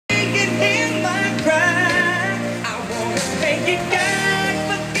God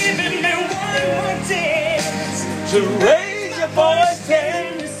for giving me one more chance To raise your voice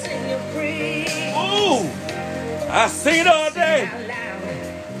and to sing your praise. ooh, I sing it all day. Out loud,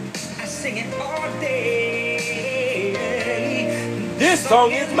 I sing it all day. This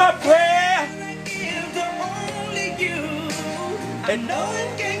song is my prayer. I give to only you. I And know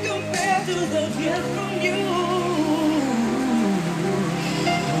it can't compare to the gift from you.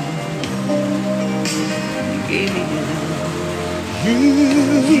 You gave me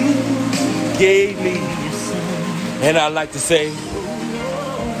you gave me, your son. and I like to say,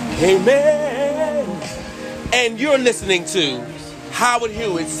 Amen. And you're listening to Howard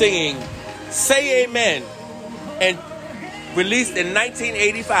Hewitt singing Say Amen, and released in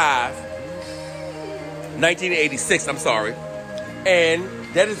 1986, I'm sorry. And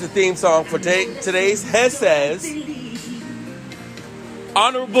that is the theme song for today's Head Says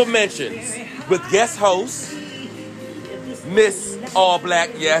Honorable Mentions with guest host Miss All Black,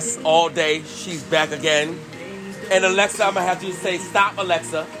 yes, all day. She's back again. And Alexa, I'm going to have to say, stop,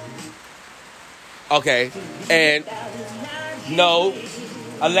 Alexa. Okay. And no,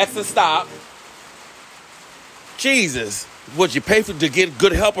 Alexa, stop. Jesus, would you pay to get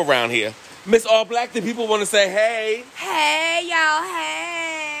good help around here? Miss All Black, the people want to say, hey. Hey, y'all,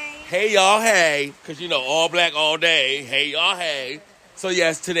 hey. Hey, y'all, hey. Because, you know, all black all day. Hey, y'all, hey. So,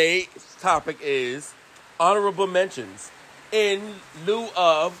 yes, today's topic is honorable mentions. In lieu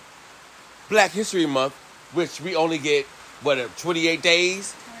of Black History Month, which we only get, 28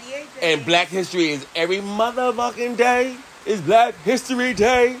 days? 28 days. And Black History is every motherfucking day. It's Black History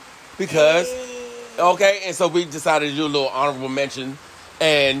Day. Because, okay, and so we decided to do a little honorable mention.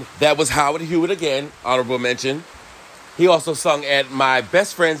 And that was Howard Hewitt again, honorable mention. He also sung at my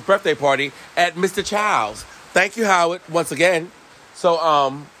best friend's birthday party at Mr. Child's. Thank you, Howard, once again. So,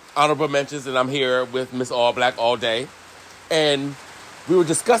 honorable mentions, and I'm here with Miss All Black all day. And we were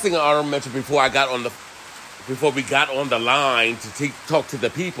discussing an honorable mention before we got on the line to talk to the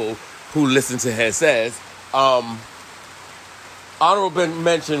people who listen to Head Says. Honorable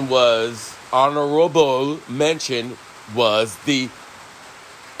mention was the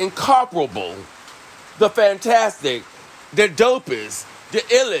incomparable, the fantastic, the dopest, the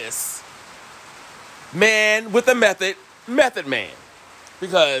illest man with a method man.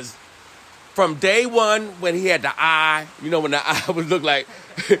 Because from day one, when he had the eye, you know, when the eye would look like,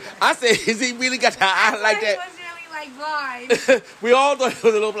 I said, is he really got the eye like that? He was really like blind. We all thought he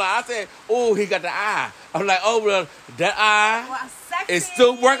was a little blind. I said, oh, he got the eye. I'm like, oh, well, that eye Well, sexy. is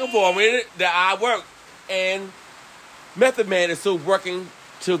still working for him. The eye worked. And Method Man is still working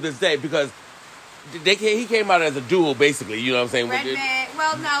to this day because he came out as a duo, basically. You know what I'm saying? Redman.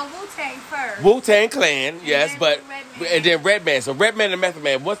 Well, no, Wu-Tang first. Wu-Tang Clan, yes, then but Redman. and then Redman. So Redman and Method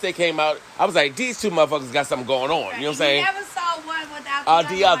Man, once they came out, I was like, these two motherfuckers got something going on. You know what I'm saying? You never saw one without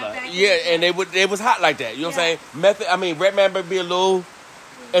The other, one back yeah, in the and day. they was hot like that. You know what I'm Yeah. saying? Redman would be a little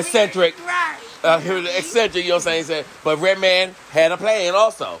eccentric. Right. He was eccentric, you know what I'm saying? But Redman had a plan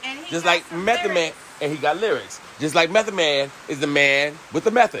also. And he Just got like some Method Man, lyrics. and he got lyrics. Just like Method Man is the man with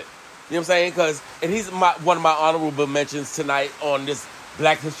the method. You know what I'm saying? And he's one of my honorable mentions tonight on this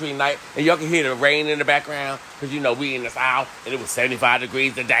Black History Night. And y'all can hear the rain in the background because, you know, we in the South and it was 75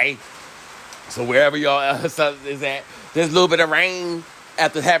 degrees today. So wherever y'all is at, there's a little bit of rain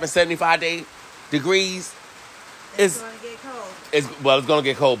after having 75 degrees. It's going to get cold. It's going to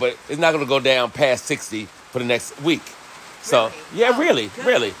get cold, but it's not going to go down past 60 for the next week. So, Really? yeah, Oh, really.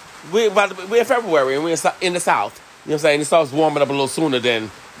 good. We're in February and we're in the South. You know what I'm saying? It starts warming up a little sooner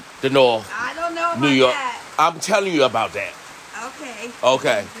than the North, I don't know about New York. that. I'm telling you about that. Okay.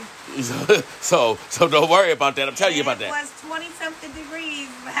 Okay. So don't worry about that. I'm telling you about It that. was 20-something degrees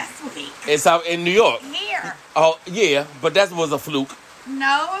last week. It's out in New York. Here. Oh, yeah, but that was a fluke.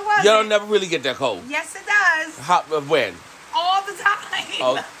 No, it wasn't. Y'all never really get that cold. Yes, it does. When? All the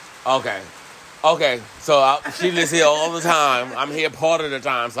time. Oh, okay. So she lives here all the time. I'm here part of the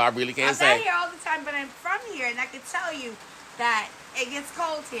time, so I really can't I'm say. not here all the time, but I'm from here, and I can tell you that it gets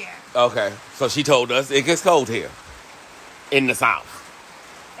cold here. Okay, so she told us it gets cold here in the South.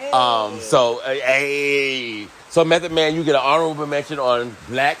 Hey. So Method Man, you get an honorable mention on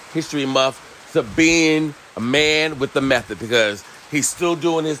Black History Month to being a man with the method because he's still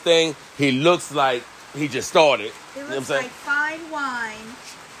doing his thing. He looks like he just started. It You know what I'm looks saying? like fine wine.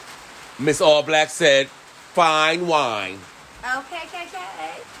 Miss All Black said, "Fine wine." Okay.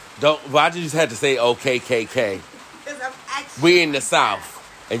 Why did you just have to say OKKK? Because I'm actually. We in the South,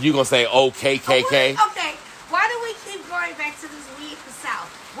 and you gonna say OKKK? Okay. Why do we keep going back to this we in the South?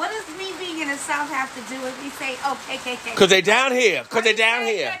 What does me being in the South have to do with me saying KKK? Cause they down here. Are you saying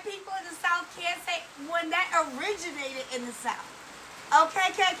that people in the South can't say when that That originated in the South.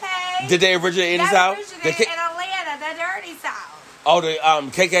 Okay, KK. Did they originate in the That South? originated in Atlanta, the dirty South. Oh, the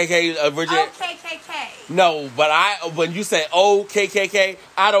KKK originated. OKKK. No, but when you say O KKK,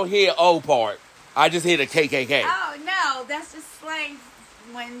 I don't hear O part. I just hear the KKK. Oh no, that's just slang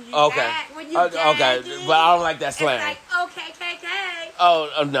when you Okay. when you Okay, but I don't like that slang. It's like OKKK.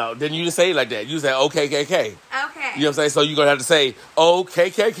 Oh, no, then you didn't say it like that. You say O KKK. Okay. You know what I'm saying? So you're gonna have to say O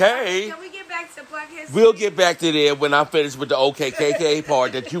KKK. Can we get back to Black History? We'll get back to there when I'm finished with the O KKK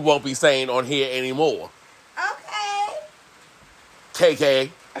part that you won't be saying on here anymore. Okay. KK,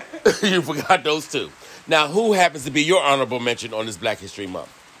 you forgot those two. Now, who happens to be your honorable mention on this Black History Month?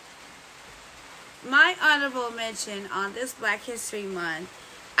 My honorable mention on this Black History Month,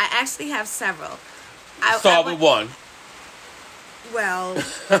 I actually have several. Start with one. Well,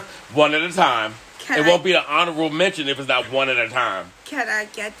 One at a time. Can It won't be an honorable mention if it's not one at a time. can I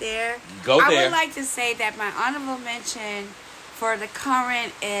get there? Go I there. would like to say that my honorable mention for the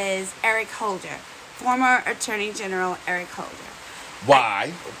current is Eric Holder, former Attorney General Eric Holder.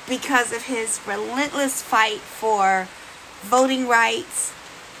 Why? Because of his relentless fight for voting rights,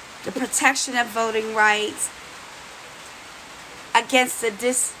 the protection of voting rights, against the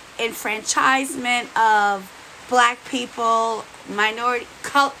disenfranchisement of black people, minority,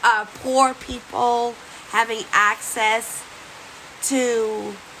 poor people having access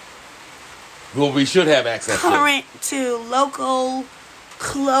to Well, we should have access to local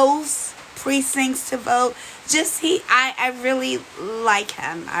close precincts to vote. I really like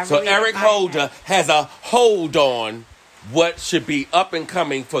him. So really Eric admire Holder him. has a hold on what should be up and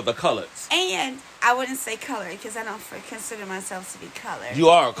coming for the coloreds. And I wouldn't say color because I don't consider myself to be colored. You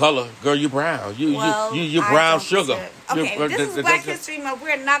are a color. Girl, you brown. You're I brown don't sugar. consider- Okay, You're- this is Black History Month.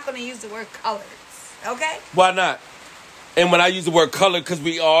 We're not going to use the word colors. Okay? Why not? And when I use the word color, because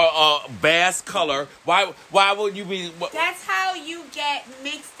we are bass color, why would you be... That's how you get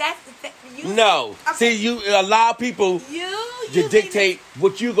mixed. No. Okay. See, you allow people to dictate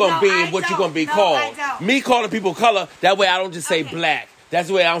what you're going to No, be I and what you're don't. going to be No, called. I don't. Me calling people color, that way I don't just say Okay. black. That's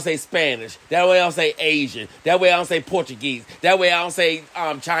the way I don't say Spanish. That way I don't say Asian. That way I don't say Portuguese. That way I don't say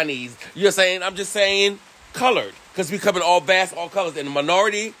Chinese. You're saying, I'm just saying colored. Because we come in all vast, all colors. And the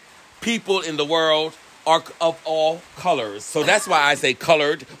minority people in the world are of all colors. So that's why I say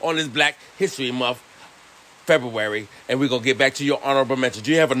colored on this Black History Month, February. And we're going to get back to your honorable mention.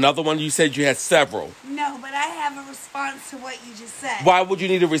 Do you have another one? You said you had several. No, but I have a response to what you just said. Why would you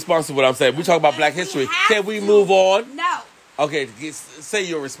need a response to what I'm saying? We talk about Black history. Can we move on? No. Okay, say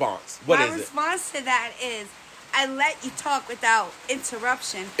your response. What My is it? response to that is I let you talk without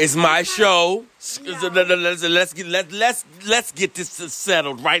interruption. It's my show. No. Let's get this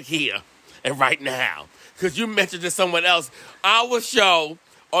settled right here and right now. Because you mentioned to someone else, our show,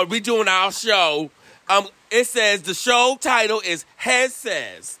 or we doing our show, it says the show title is Head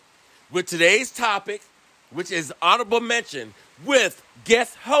Says, with today's topic, which is honorable mention, with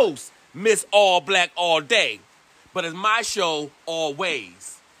guest host, Miss All Black All Day. But it's my show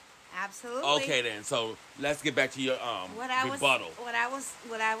always. Absolutely. Okay then, so let's get back to your rebuttal. What I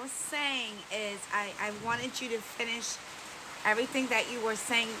was saying is I wanted you to finish everything that you were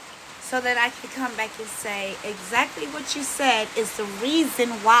saying so that I could come back and say exactly what you said is the reason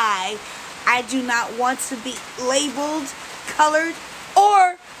why I do not want to be labeled colored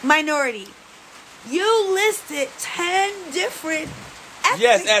or minority. You listed 10 different ethnic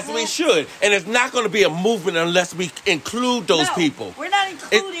Yes, as we groups. should. And it's not going to be a movement unless we include those No, people. We're not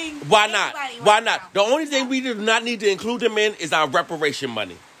including Why not? anybody Why right not? now. The only thing we do not need to include them in is our reparation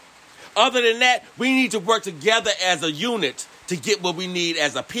money. Other than that, we need to work together as a unit to get what we need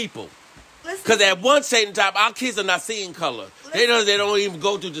as a people. Because at one certain time, our kids are not seeing color. They don't even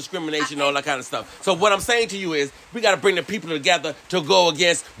go through discrimination and all that kind of stuff. So what I'm saying to you is we got to bring the people together to go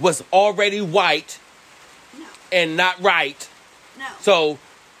against what's already white and not right. No. So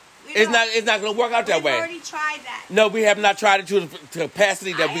it's not going to work out that We've way. already tried that. No, we have not tried it to the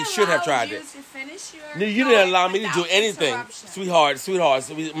capacity that we should have tried you it. To finish your No, you didn't allow me to do without anything, interruption. sweetheart.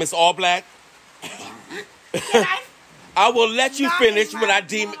 So Miss All Black, Can I I will let you not finish in when my I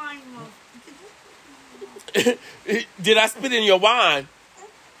deem. wine Did I spit in your wine?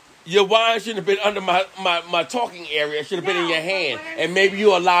 Your wine shouldn't have been under my talking area. It should have been in No, your but hand. what I'm And maybe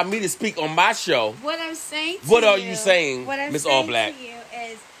you allow me to speak on my show. What I'm saying to What you, are you saying, what I'm Miss saying All Black? to you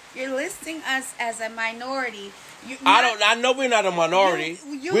is you're listing us as a minority. I know we're not a minority.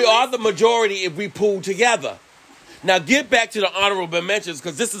 You We are the majority if we pull together. Now get back to the honorable mentions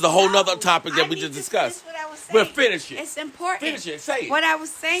because this is a whole nother topic that we just discussed. What I was saying. Well, finish it. It's important. Finish it. Say it. What I was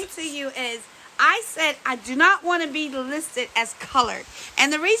saying to you is I said I do not want to be listed as colored.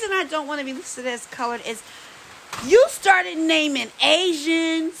 And the reason I don't want to be listed as colored is you started naming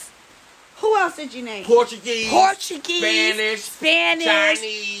Asians. Who else did you name? Portuguese,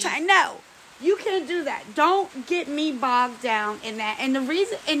 Spanish, Chinese. No, you can't do that. Don't get me bogged down in that. And the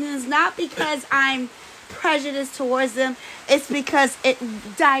reason, and it's not because I'm prejudiced towards them. It's because it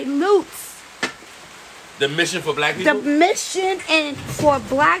dilutes the mission for black people. The mission and for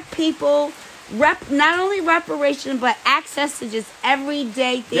black people. Not only reparation, but access to just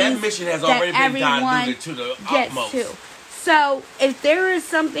everyday things. That mission has already been diluted to the utmost. So, if there is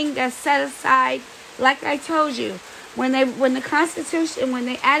something that's set aside, like I told you, when the Constitution, when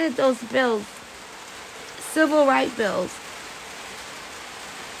they added those bills, civil rights bills,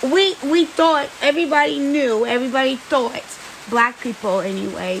 we thought, everybody thought, black people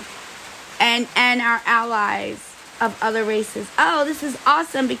anyway, and our allies of other races, oh, this is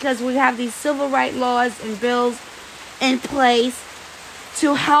awesome because we have these civil rights laws and bills in place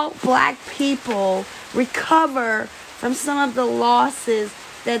to help black people recover from some of the losses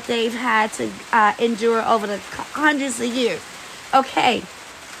that they've had to endure over the hundreds of years. Okay,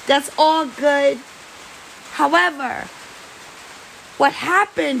 that's all good. However, what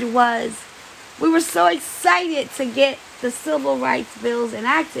happened was we were so excited to get the civil rights bills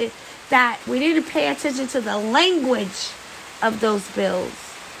enacted that we didn't pay attention to the language of those bills.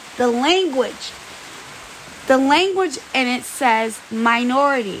 The language, and it says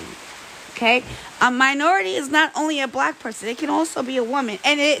minority. Okay? A minority is not only a black person. It can also be a woman.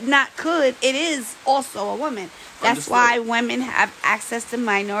 And it is also a woman. That's why women have access to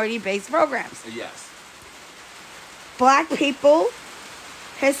minority-based programs. Yes. Black people,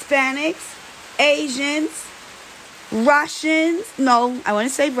 Hispanics, Asians, Russians. No, I want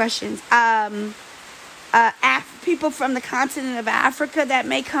to say Russians. People from the continent of Africa that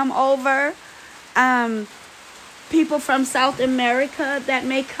may come over. People from South America that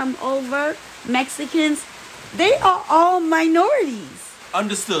may come over. Mexicans. They are all minorities.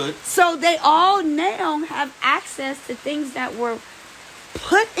 Understood. So they all now have access to things that were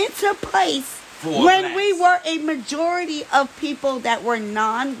put into place when we were a majority of people that were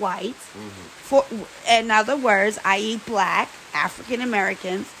non-white. Mm-hmm. In other words, i.e. black, African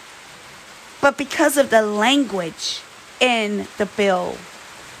Americans. But because of the language in the bill,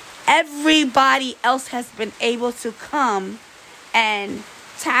 everybody else has been able to come and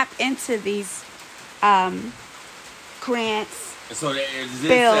tap into these grants. So is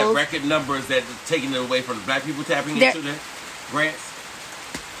this record numbers that are taking it away from the black people tapping into the grants?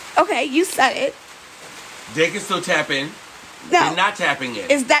 Okay, you said it. They can still tap in. No, they're not tapping in.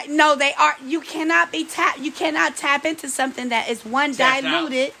 Is that no? They are. You cannot be tap. You cannot tap into something that is one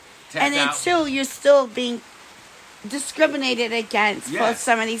diluted, and then two, you're still being discriminated against for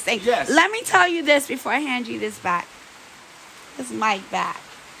some of these things. Yes. Let me tell you this before I hand you this back. This mic back.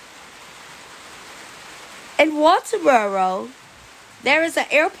 In Walterboro, there is an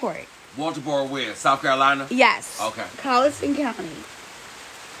airport. Walterboro where? South Carolina? Yes. Okay. Colleton County.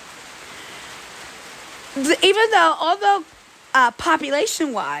 Although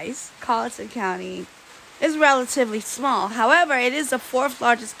population-wise, Colleton County is relatively small. However, it is the fourth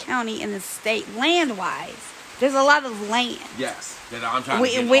largest county in the state land-wise. There's a lot of land. Yes, that I'm trying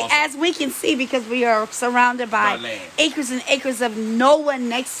to get as we can see, because we are surrounded by acres and acres of no one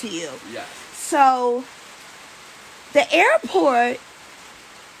next to you. Yes. So, the airport,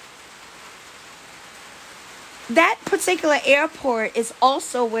 that particular airport is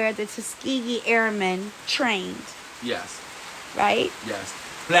also where the Tuskegee Airmen trained. Yes. Right? Yes.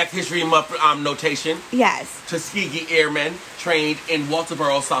 Black History Month notation. Yes. Tuskegee Airmen trained in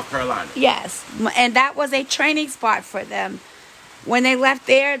Walterboro, South Carolina. Yes. And that was a training spot for them. When they left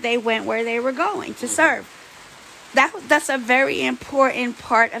there, they went where they were going to serve. That's a very important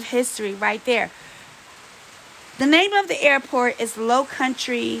part of history right there. The name of the airport is Low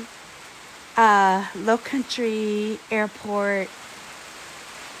Country Airport.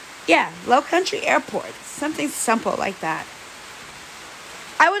 Yeah, Low Country Airport. Something simple like that.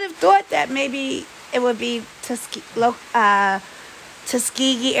 I would have thought that maybe it would be Tuskegee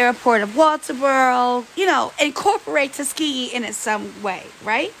Airport of Walterboro. Incorporate Tuskegee in it some way,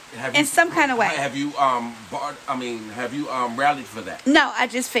 right? In some kind of way. Have you rallied for that? No, I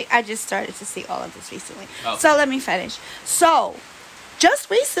just started to see all of this recently. Okay. So let me finish. So,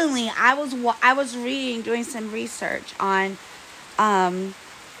 just recently, I was doing some research on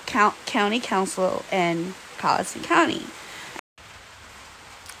county council in Colleton County.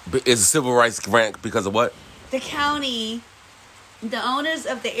 Is a civil rights grant because of what? The county, the owners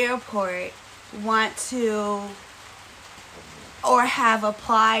of the airport want to or have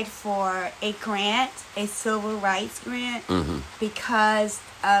applied for a grant, a civil rights grant, because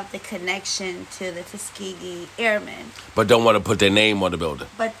of the connection to the Tuskegee Airmen. But don't want to put their name on the building.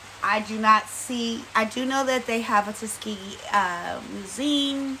 But I do not see. I do know that they have a Tuskegee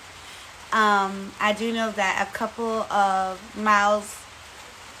museum. I do know that a couple of miles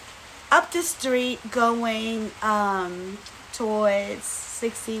up the street going towards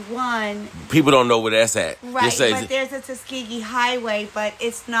 61. People don't know where that's at. Right, It says- but there's a Tuskegee Highway, but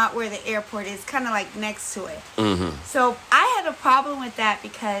it's not where the airport is. Kind of like next to it. So I had a problem with that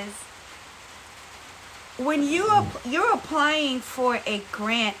because when you're applying for a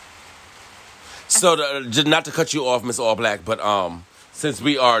grant. So, just not to cut you off, Miss All Black, but since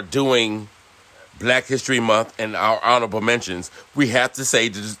we are doing Black History Month and our honorable mentions, we have to say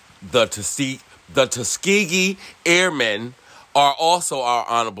the Tuskegee Airmen are also our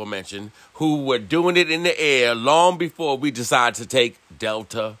honorable mention, who were doing it in the air long before we decided to take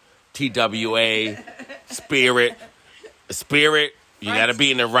Delta, TWA, Spirit. You got to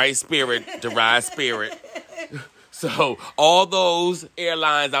be in the right spirit to ride Spirit. So all those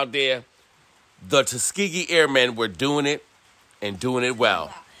airlines out there, the Tuskegee Airmen were doing it and doing it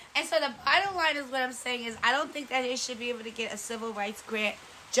well. And so the bottom line is what I'm saying is I don't think that they should be able to get a civil rights grant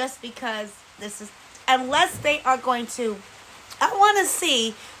just because this is, unless they are going to, I want to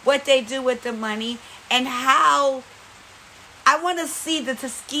see what they do with the money and how, I want to see the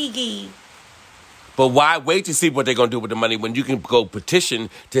Tuskegee. But why wait to see what they're going to do with the money when you can go petition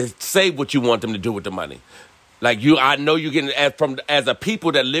to say what you want them to do with the money? Like I know you're getting as a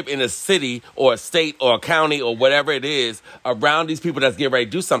people that live in a city or a state or a county or whatever it is around these people that's getting ready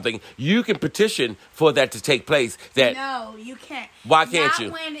to do something. You can petition for that to take place. No, you can't. Why can't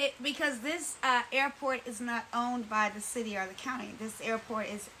you? Because this airport is not owned by the city or the county. This airport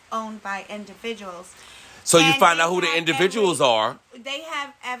is owned by individuals. So you And find they out who the have individuals are. They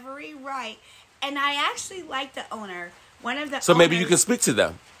have every right, and I actually like the owner. So maybe you can speak to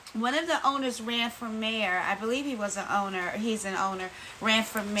them. One of the owners ran for mayor. I believe he was an owner. He's an owner. Ran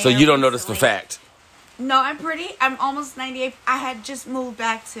for mayor. So you don't know this for fact? No, I'm almost 98. I had just moved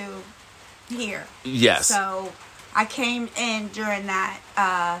back to here. Yes. So I came in during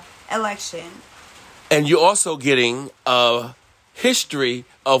that election. And you're also getting a history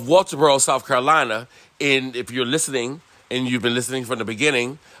of Walterboro, South Carolina. If you're listening, and you've been listening from the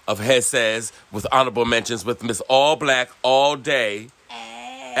beginning of Head Says, with honorable mentions with Miss All Black All Day.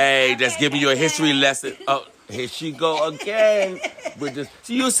 Hey, that's giving you a history lesson. Oh, here she go again.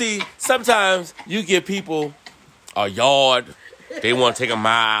 So you see, sometimes you give people a yard, they want to take a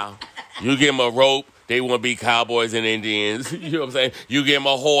mile. You give them a rope, they want to be cowboys and Indians. You know what I'm saying? You give them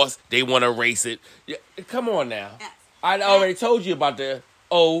a horse, they want to race it. Yeah, come on now. I already told you about the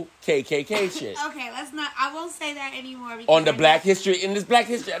OKKK shit. Okay, let's not. I won't say that anymore. On the Black History, in this Black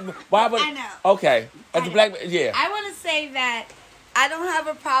History, why would I know? Okay, as the Black, yeah. I want to say that I don't have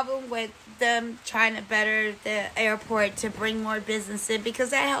a problem with them trying to better the airport to bring more business in because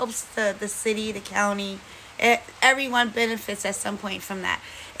that helps the city, the county. Everyone benefits at some point from that.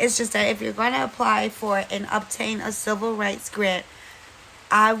 It's just that if you're going to apply for and obtain a civil rights grant,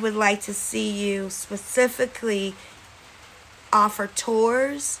 I would like to see you specifically offer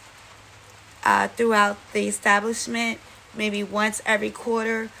tours throughout the establishment, maybe once every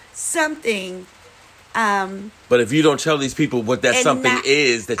quarter, something. But if you don't tell these people what that something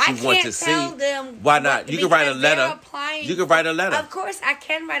is that you want to see, why not? You can write a letter. You can write a letter. Of course, I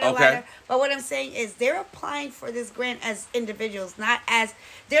can write a letter. But what I'm saying is they're applying for this grant as individuals,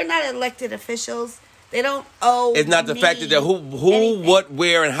 they're not elected officials. They don't owe. It's not the fact that they're who, anything. What,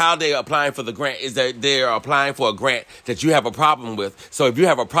 where, and how they're applying for the grant. Is that they're applying for a grant that you have a problem with. So if you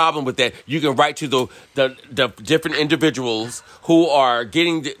have a problem with that, you can write to the different individuals who are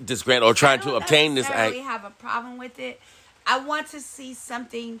getting this grant or trying to obtain this. I don't necessarily have a problem with it. I want to see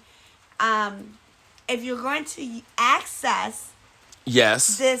something. If you're going to access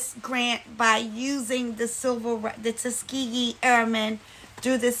this grant by using the Tuskegee Airmen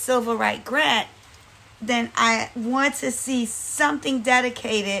through the Civil Rights Grant, then I want to see something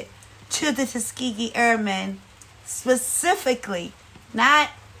dedicated to the Tuskegee Airmen specifically,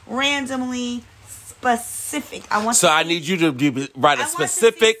 not randomly specific. I need you to write a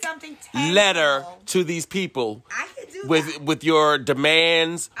specific letter to these people. I can do with your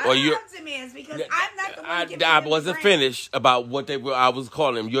demands or your demands because I'm not the one giving I them wasn't the grant. finished about what they were. I was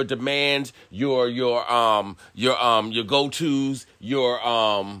calling them your demands, your go-tos,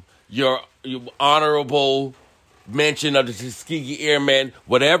 your honorable mention of the Tuskegee Airmen,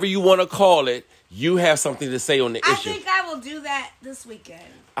 whatever you want to call it. You have something to say on the issue. I think I will do that this weekend.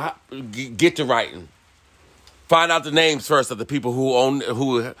 Get to writing. Find out the names first of the people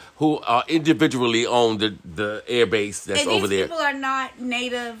who individually own the air base that's And over these there. people are not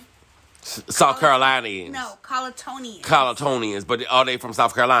native. South Carolinians. No, Colatonians. Colatonians, but are they from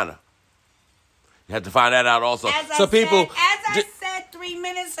South Carolina? You have to find that out also. As So I people, said 3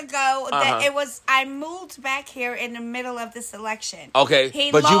 minutes ago, that it was. I moved back here in the middle of this election. okay, He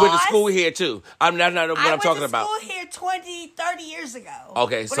but you went to lost. school here too. I'm not what I'm talking about. I went to school here 20, 30 years ago.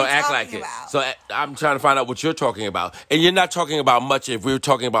 Okay, What so are you act talking like it. about? So I'm trying to find out what you're talking about, and you're not talking about much. If we're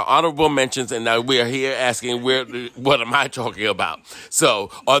talking about honorable mentions, and now we are here asking, what am I talking about?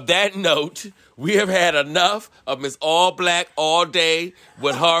 So on that note, we have had enough of Miss All Black all day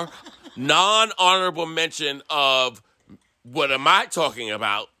with her non-honorable mention of what am I talking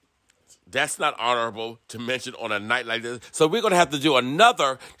about. That's not honorable to mention on a night like this. So we're going to have to do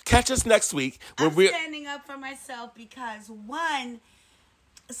another. Catch us next week when I'm we're standing up for myself because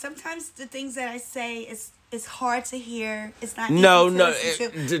sometimes the things that I say is hard to hear. It's not easy to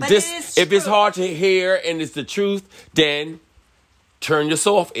listen to, but it is if it's true. hard to hear and it's the truth, then turn your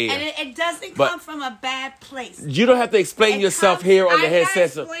soft ear. And it doesn't But- come from a bad place. You don't have to explain yourself here on the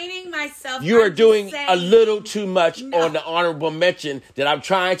headset. I'm not explaining myself. You are I'm just doing saying- a little too much No. on the honorable mention that I'm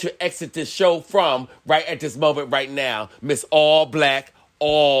trying to exit this show from right at this moment right now. Miss All Black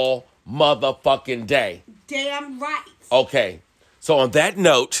all motherfucking day. Damn right. Okay. So on that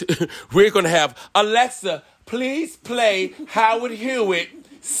note, we're going to have Alexa, please play Howard Hewitt,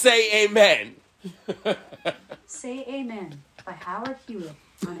 Say Amen. Say Amen by Howard Hewitt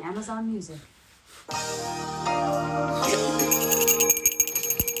on Amazon Music.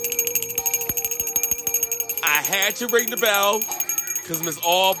 I had to ring the bell because Miss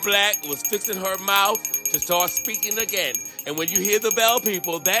All Black was fixing her mouth to start speaking again. And when you hear the bell,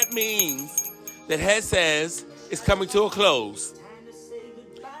 people, that means that Head Says is coming to a close.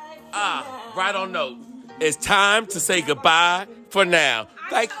 Right on note. It's time to say goodbye for now.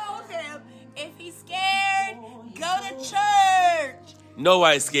 I told him if he's scared, go to church.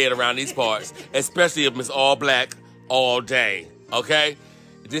 Nobody's scared around these parts, especially of Miss All Black all day. Okay?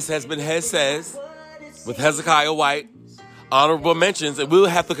 This has been Head Says with Hezekiah White. Honorable mentions, and we'll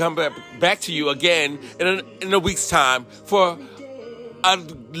have to come back to you again in a week's time for a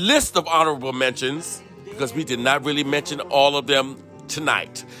list of honorable mentions because we did not really mention all of them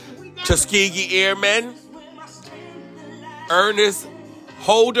tonight. Tuskegee Airmen, Ernest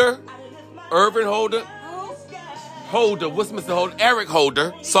Holder, Irvin Holder, what's Mr. Holder? Eric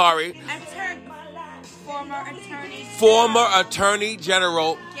Holder, sorry. Former Attorney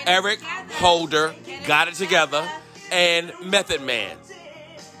General Eric Holder got it together, and Method Man.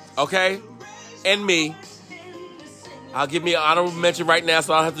 Okay? And me. I'll give me an honorable mention right now,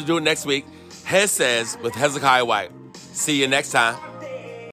 so I'll have to do it next week. Head Says with Hezekiah White. See you next time.